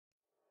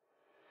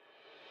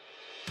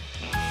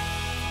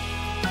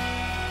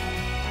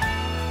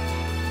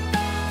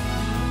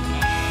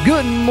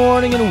Good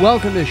morning and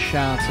welcome to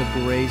Shouts of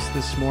Grace.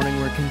 This morning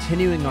we're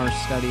continuing our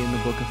study in the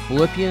book of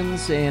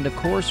Philippians, and of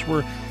course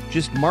we're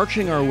just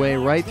marching our way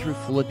right through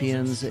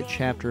Philippians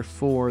chapter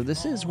 4.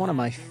 This is one of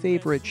my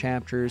favorite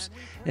chapters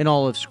in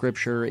all of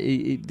Scripture.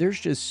 There's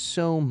just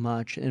so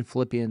much in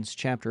Philippians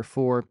chapter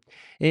 4.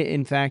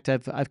 In fact,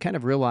 I've kind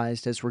of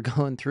realized as we're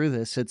going through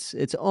this,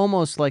 it's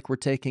almost like we're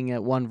taking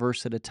it one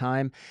verse at a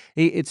time.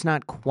 It's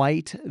not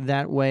quite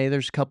that way.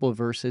 There's a couple of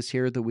verses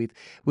here that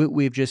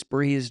we've just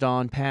breezed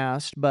on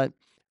past, but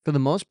for the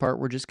most part,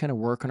 we're just kind of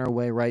working our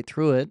way right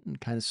through it, and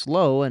kind of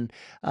slow. And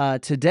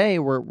today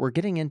we're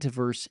getting into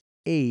verse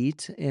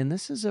 8, and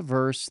this is a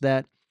verse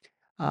that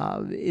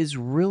is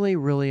really,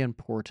 really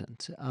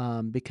important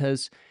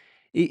because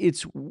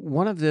it's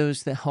one of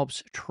those that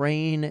helps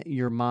train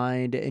your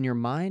mind, and your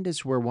mind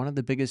is where one of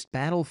the biggest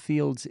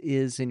battlefields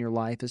is in your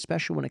life,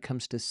 especially when it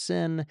comes to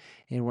sin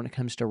and when it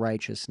comes to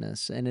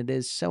righteousness. And it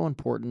is so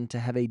important to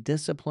have a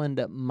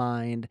disciplined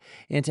mind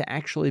and to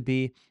actually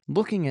be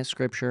looking at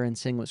Scripture and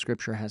seeing what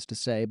Scripture has to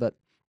say. But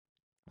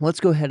let's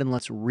go ahead and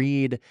let's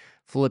read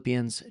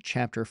Philippians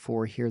chapter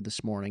 4 here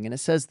this morning. And it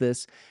says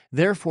this: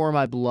 "Therefore,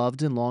 my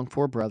beloved and longed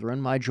for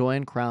brethren, my joy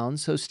and crown,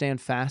 so stand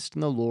fast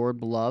in the Lord,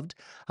 beloved.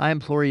 I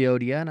implore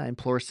Euodia and I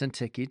implore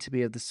Syntyche to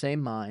be of the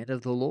same mind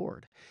of the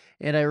Lord.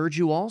 And I urge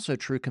you also,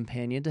 true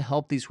companion, to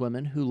help these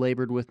women who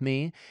labored with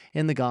me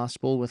in the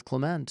gospel with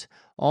Clement,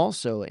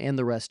 also, and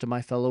the rest of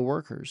my fellow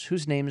workers,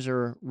 whose names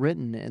are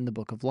written in the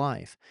book of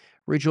life.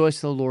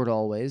 Rejoice in the Lord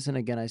always, and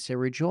again I say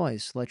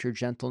rejoice. Let your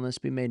gentleness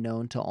be made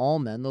known to all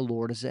men. The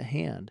Lord is at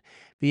hand.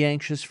 Be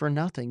anxious for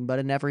nothing, but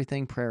in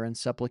everything prayer and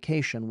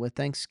supplication with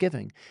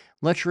thanksgiving.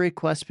 Let your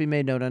requests be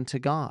made known unto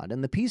God,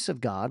 and the peace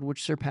of God,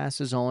 which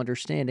surpasses all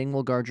understanding,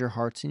 will guard your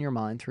hearts and your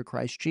mind through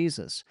Christ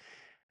Jesus.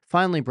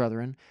 Finally,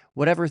 brethren,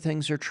 whatever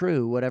things are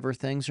true, whatever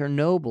things are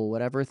noble,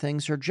 whatever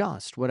things are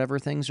just, whatever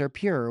things are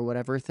pure,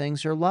 whatever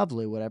things are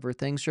lovely, whatever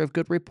things are of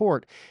good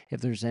report,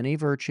 if there's any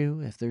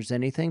virtue, if there's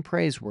anything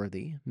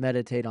praiseworthy,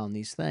 meditate on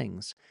these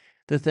things.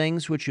 The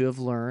things which you have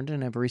learned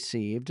and have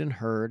received and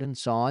heard and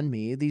saw in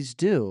me, these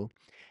do,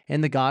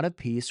 and the God of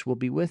peace will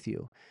be with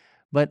you.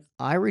 But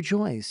I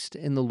rejoiced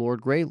in the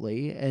Lord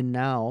greatly, and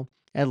now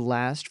at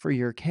last for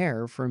your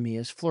care for me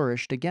has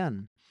flourished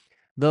again.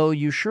 Though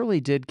you surely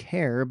did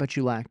care, but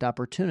you lacked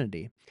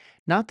opportunity.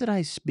 Not that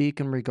I speak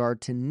in regard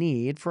to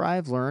need, for I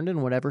have learned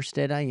in whatever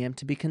state I am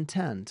to be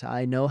content.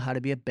 I know how to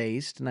be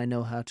abased, and I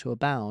know how to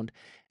abound.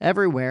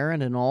 Everywhere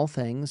and in all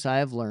things I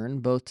have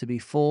learned both to be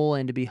full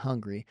and to be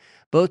hungry,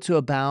 both to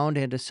abound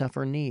and to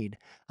suffer need.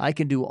 I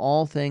can do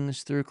all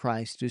things through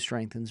Christ who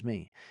strengthens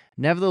me.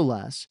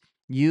 Nevertheless,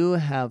 you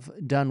have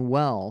done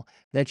well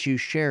that you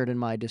shared in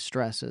my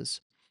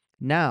distresses.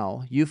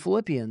 Now, you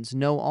Philippians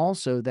know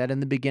also that in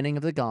the beginning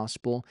of the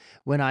gospel,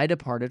 when I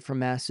departed from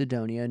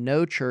Macedonia,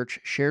 no church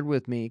shared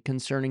with me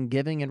concerning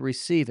giving and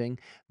receiving,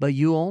 but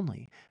you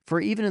only. For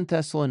even in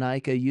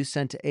Thessalonica you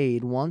sent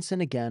aid once and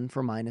again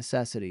for my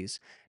necessities.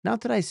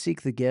 Not that I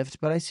seek the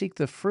gift, but I seek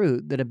the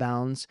fruit that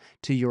abounds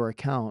to your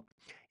account.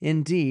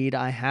 Indeed,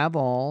 I have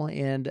all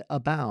and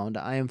abound.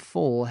 I am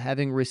full,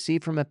 having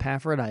received from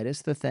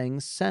Epaphroditus the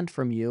things sent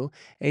from you,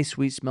 a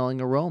sweet-smelling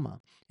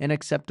aroma, an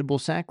acceptable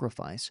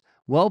sacrifice,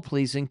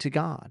 well-pleasing to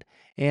God.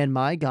 And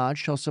my God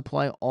shall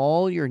supply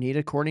all your need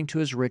according to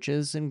his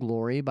riches and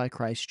glory by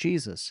Christ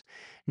Jesus.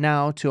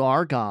 Now to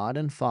our God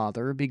and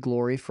Father be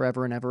glory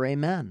forever and ever.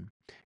 Amen.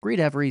 Greet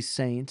every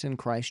saint in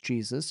Christ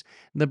Jesus.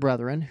 The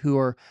brethren who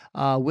are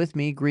with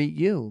me greet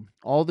you.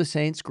 All the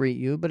saints greet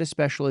you, but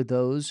especially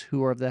those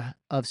who are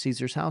of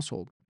Caesar's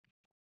household.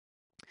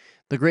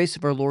 The grace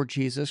of our Lord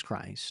Jesus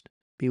Christ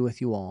be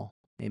with you all.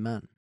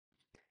 Amen.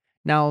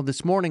 Now,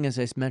 this morning, as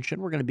I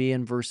mentioned, we're going to be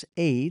in verse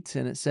 8,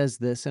 and it says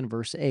this in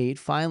verse 8: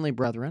 "Finally,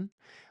 brethren,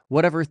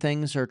 whatever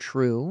things are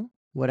true,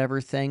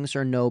 whatever things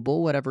are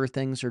noble, whatever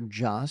things are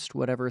just,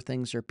 whatever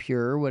things are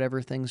pure,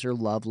 whatever things are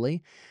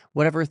lovely,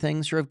 whatever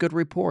things are of good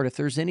report, if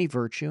there's any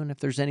virtue and if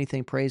there's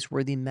anything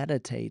praiseworthy,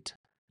 meditate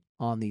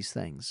on these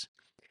things."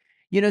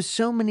 You know,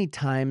 so many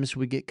times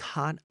we get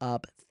caught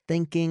up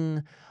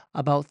thinking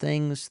about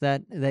things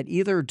that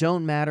either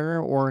don't matter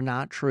or are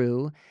not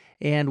true,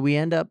 and we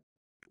end up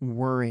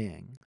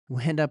worrying.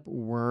 We end up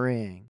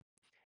worrying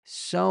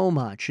so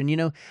much.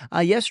 And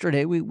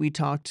yesterday we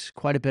talked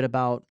quite a bit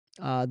about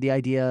the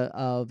idea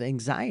of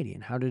anxiety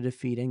and how to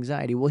defeat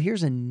anxiety. Well,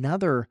 here's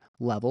another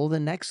level, the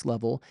next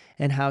level,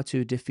 and how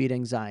to defeat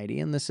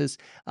anxiety. And this is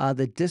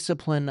the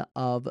discipline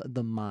of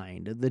the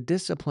mind. The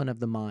discipline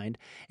of the mind.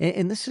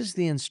 And this is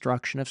the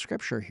instruction of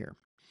Scripture here.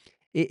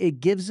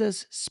 It gives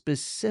us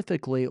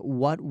specifically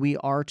what we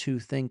are to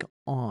think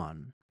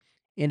on.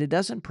 And it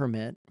doesn't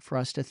permit for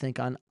us to think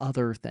on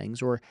other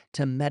things or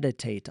to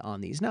meditate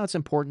on these. Now, it's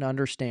important to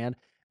understand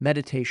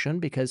meditation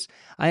because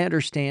I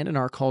understand in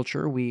our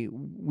culture we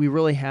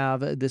really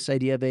have this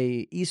idea of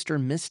a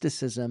Eastern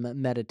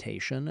mysticism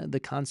meditation,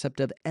 the concept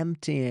of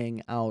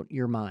emptying out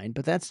your mind.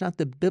 But that's not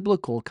the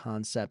biblical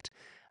concept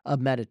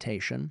of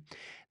meditation.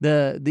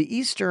 The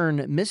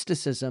Eastern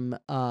mysticism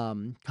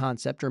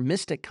concept or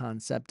mystic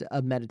concept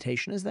of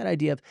meditation is that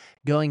idea of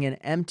going and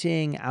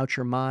emptying out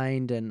your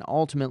mind, and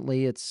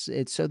ultimately it's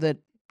so that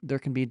there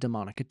can be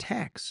demonic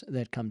attacks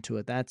that come to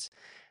it. That's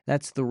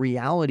the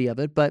reality of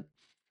it. But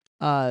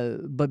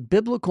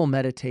biblical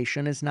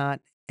meditation is not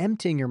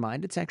emptying your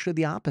mind. It's actually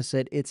the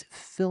opposite. It's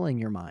filling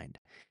your mind.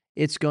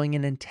 It's going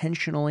and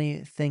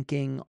intentionally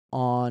thinking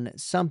on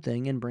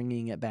something and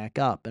bringing it back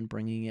up and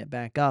bringing it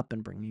back up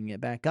and bringing it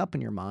back up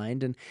in your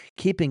mind and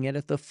keeping it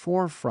at the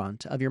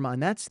forefront of your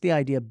mind. That's the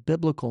idea of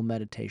biblical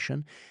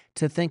meditation,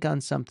 to think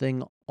on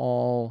something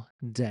all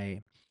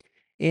day.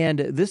 And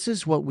this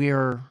is what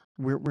we're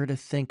to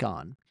think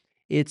on.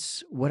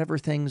 It's whatever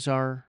things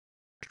are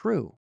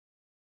true.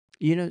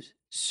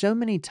 So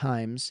many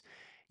times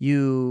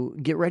you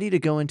get ready to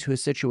go into a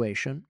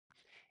situation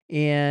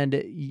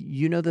and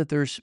you know that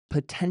there's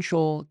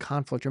potential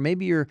conflict, or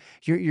maybe you're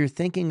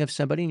thinking of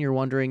somebody and you're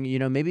wondering,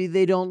 maybe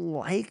they don't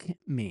like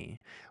me,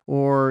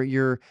 or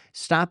you're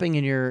stopping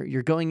and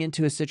you're going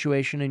into a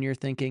situation and you're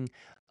thinking,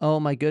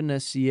 oh my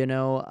goodness,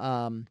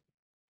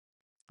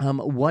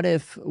 what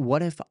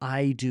if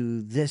I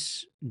do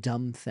this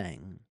dumb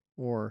thing?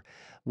 Or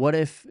what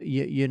if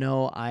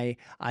I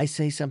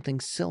say something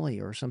silly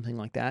or something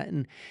like that?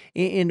 And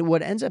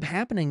what ends up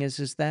happening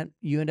is that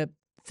you end up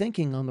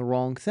thinking on the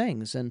wrong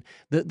things. And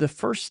the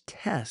first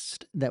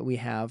test that we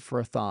have for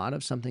a thought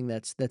of something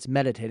that's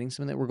meditating,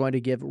 something that we're going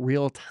to give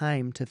real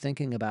time to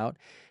thinking about,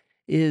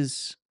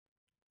 is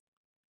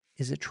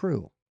it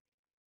true?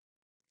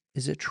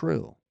 Is it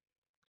true?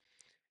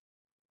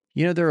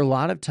 There are a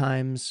lot of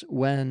times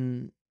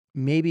when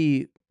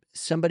maybe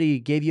somebody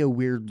gave you a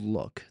weird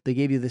look. They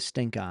gave you the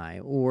stink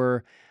eye,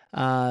 or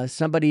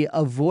somebody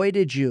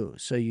avoided you,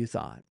 so you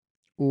thought,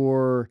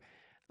 or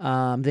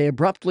they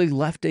abruptly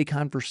left a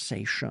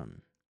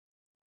conversation.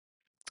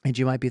 And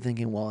you might be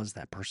thinking, well, is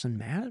that person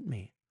mad at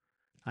me?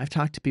 I've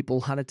talked to people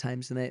a lot of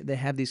times, and they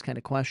have these kind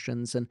of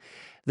questions. And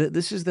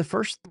this is the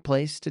first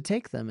place to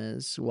take them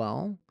is,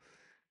 well,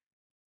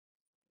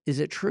 is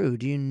it true?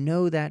 Do you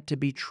know that to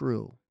be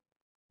true,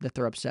 that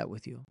they're upset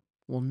with you?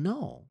 Well,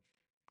 no.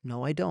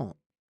 No, I don't.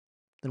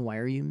 Then why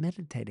are you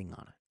meditating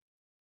on it?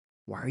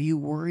 Why are you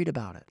worried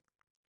about it?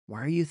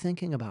 Why are you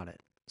thinking about it?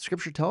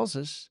 Scripture tells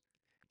us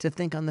to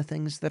think on the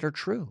things that are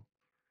true.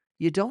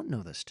 You don't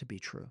know this to be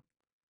true.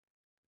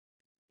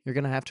 You're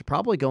going to have to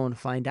probably go and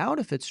find out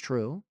if it's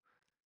true,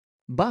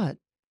 but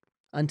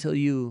until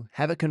you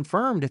have it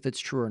confirmed if it's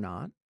true or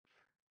not,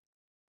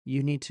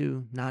 you need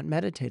to not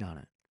meditate on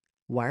it.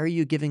 Why are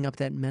you giving up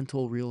that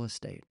mental real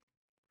estate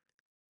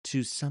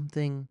to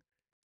something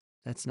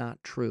that's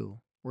not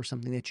true, or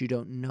something that you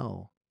don't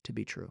know to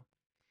be true?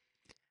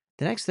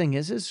 The next thing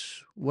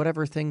is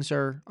whatever things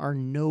are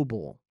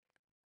noble.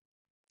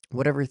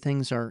 Whatever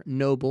things are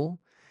noble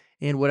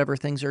and whatever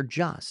things are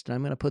just. And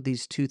I'm going to put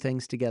these two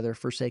things together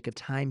for sake of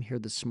time here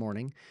this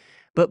morning.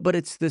 But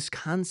it's this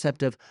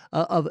concept of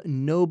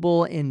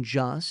noble and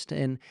just,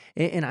 and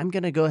I'm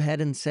going to go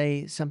ahead and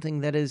say something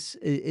that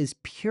is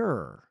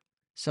pure,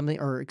 something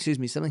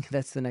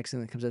that's the next thing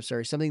that comes up.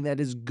 Sorry, something that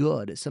is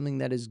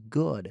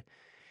good,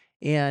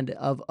 and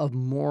of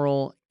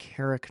moral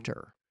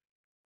character.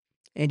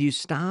 And you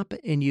stop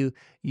and you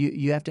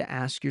have to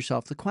ask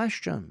yourself the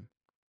question: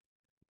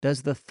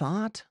 does the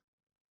thought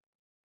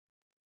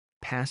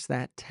pass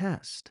that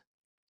test?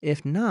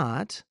 If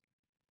not,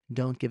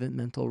 don't give it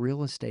mental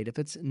real estate. If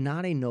it's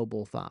not a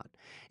noble thought,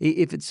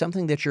 if it's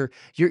something that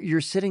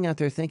you're sitting out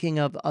there thinking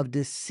of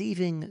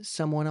deceiving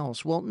someone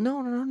else, well,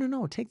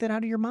 no, take that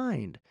out of your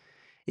mind.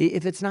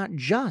 If it's not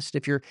just,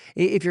 if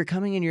you're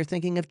coming and you're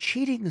thinking of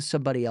cheating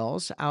somebody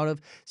else out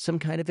of some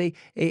kind of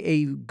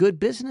a good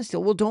business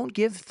deal, well, don't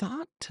give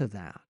thought to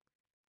that.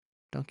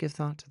 Don't give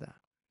thought to that.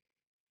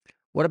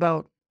 What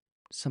about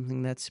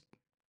something that's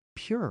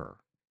pure?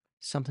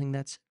 Something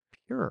that's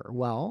pure.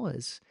 Well,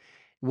 is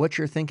what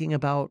you're thinking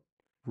about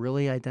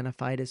really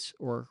identified as,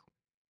 or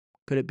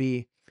could it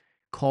be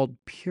called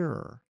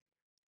pure?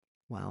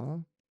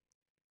 Well,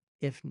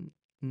 if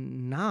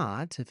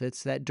not, if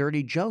it's that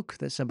dirty joke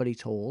that somebody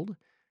told,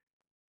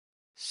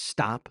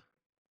 stop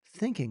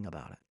thinking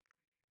about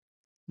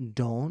it.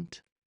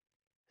 Don't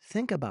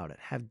think about it.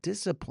 Have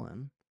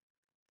discipline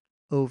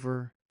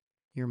over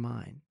your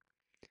mind.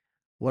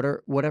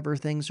 Whatever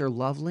things are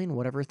lovely and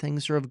whatever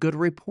things are of good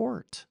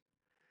report.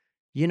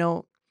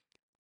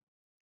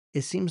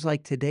 It seems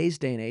like today's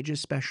day and age,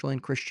 especially in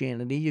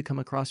Christianity, you come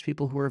across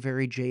people who are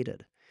very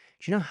jaded.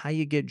 Do you know how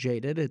you get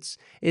jaded? It's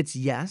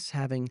yes,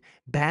 having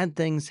bad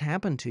things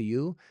happen to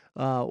you,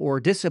 or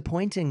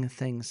disappointing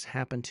things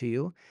happen to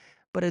you,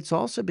 but it's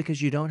also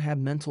because you don't have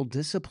mental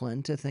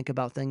discipline to think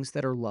about things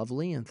that are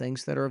lovely and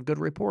things that are of good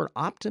report.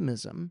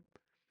 Optimism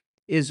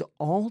is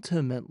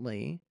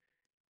ultimately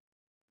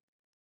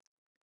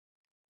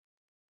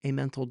a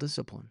mental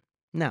discipline.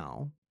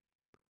 Now,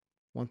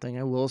 one thing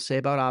I will say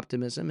about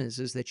optimism is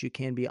that you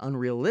can be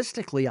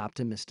unrealistically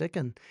optimistic,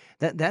 and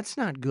that's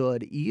not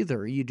good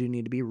either. You do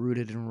need to be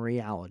rooted in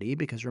reality,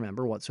 because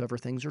remember, whatsoever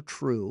things are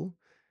true,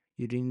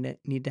 You do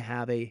need to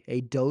have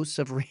a dose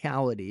of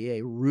reality,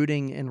 a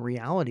rooting in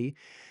reality.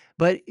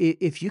 But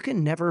if you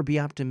can never be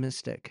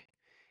optimistic,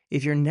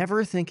 if you're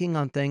never thinking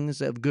on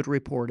things of good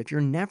report, if you're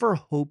never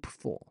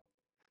hopeful,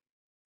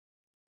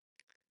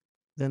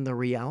 then the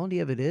reality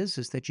of it is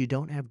that you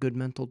don't have good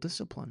mental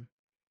discipline.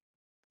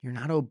 You're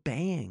not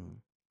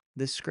obeying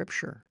this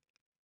scripture.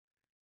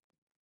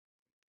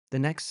 The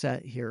next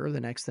set here,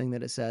 the next thing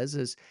that it says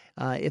is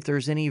if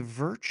there's any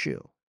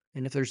virtue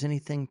and if there's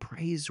anything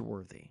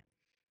praiseworthy.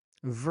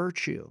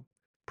 Virtue,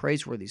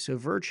 praiseworthy. So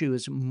virtue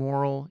is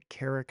moral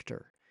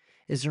character.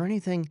 Is there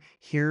anything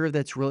here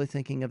that's really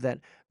thinking of that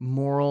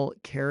moral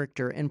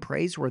character and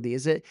praiseworthy?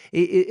 Is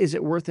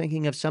it worth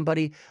thinking of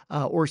somebody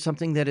or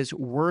something that is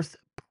worth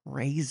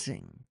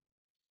praising?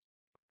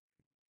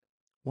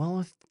 Well,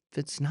 if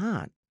it's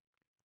not,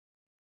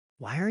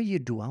 why are you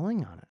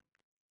dwelling on it?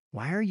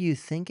 Why are you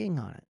thinking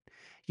on it?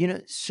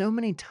 So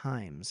many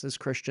times as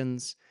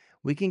Christians,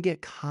 we can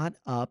get caught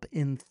up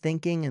in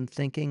thinking and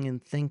thinking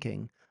and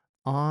thinking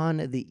on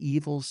the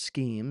evil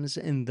schemes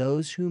and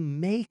those who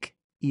make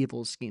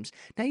evil schemes.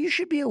 Now, you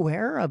should be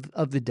aware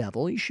of the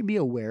devil. You should be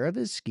aware of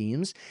his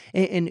schemes,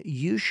 and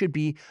you should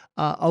be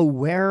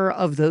aware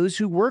of those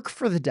who work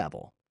for the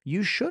devil.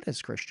 You should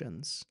as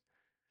Christians.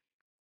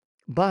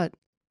 But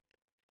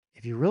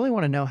if you really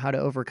want to know how to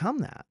overcome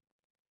that,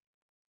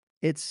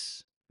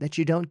 it's that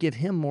you don't give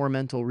him more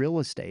mental real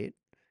estate,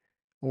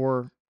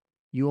 or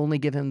you only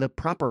give him the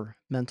proper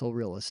mental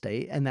real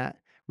estate, and that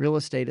real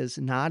estate is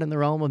not in the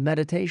realm of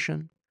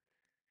meditation.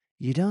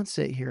 You don't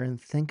sit here and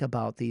think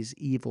about these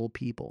evil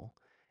people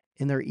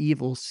and their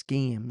evil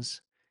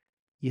schemes.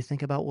 You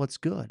think about what's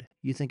good.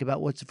 You think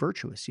about what's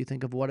virtuous. You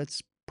think of what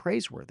it's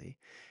praiseworthy,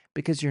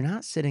 because you're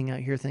not sitting out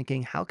here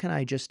thinking, how can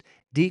I just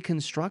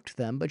deconstruct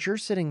them? But you're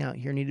sitting out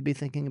here need to be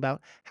thinking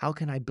about, how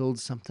can I build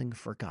something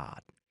for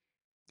God?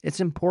 It's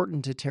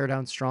important to tear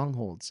down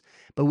strongholds,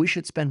 but we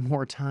should spend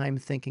more time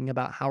thinking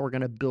about how we're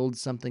going to build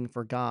something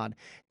for God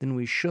than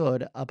we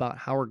should about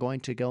how we're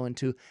going to go and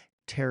to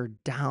tear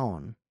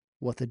down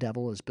what the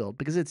devil has built,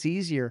 because it's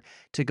easier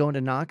to go and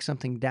to knock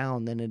something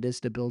down than it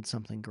is to build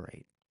something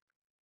great.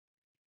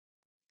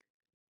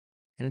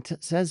 And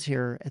it says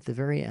here at the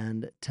very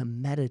end to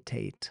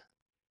meditate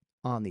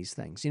on these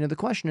things. The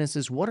question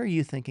is what are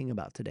you thinking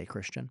about today,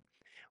 Christian?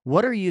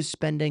 What are you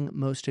spending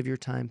most of your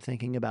time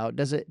thinking about?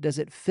 Does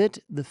it fit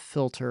the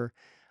filter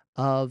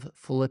of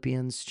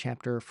Philippians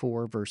chapter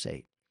 4, verse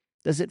 8?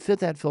 Does it fit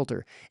that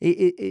filter?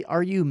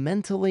 Are you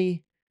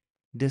mentally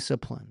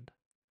disciplined?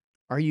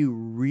 Are you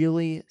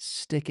really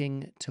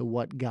sticking to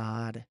what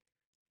God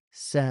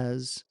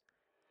says?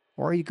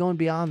 Or are you going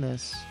beyond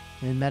this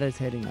and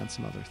meditating on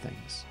some other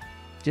things?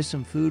 Just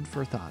some food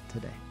for thought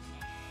today.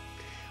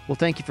 Well,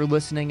 thank you for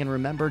listening, and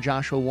remember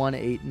Joshua 1,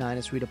 8, 9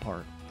 as we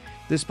depart.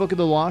 This book of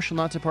the law shall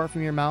not depart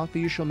from your mouth,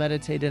 but you shall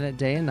meditate in it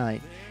day and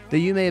night, that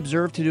you may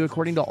observe to do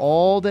according to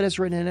all that is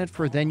written in it,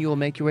 for then you will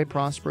make your way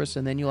prosperous,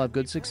 and then you'll have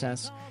good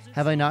success.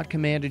 Have I not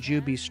commanded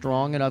you, be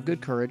strong and of good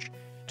courage?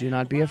 Do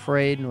not be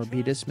afraid, nor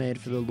be dismayed,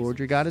 for the Lord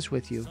your God is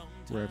with you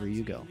wherever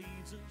you go.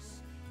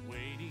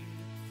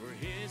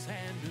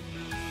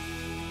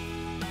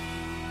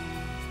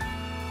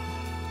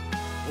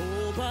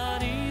 Oh,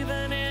 but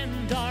even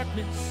in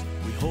darkness,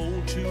 we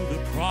hold to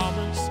the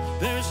promise.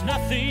 There's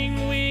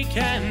nothing we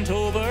can't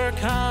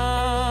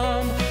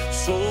overcome.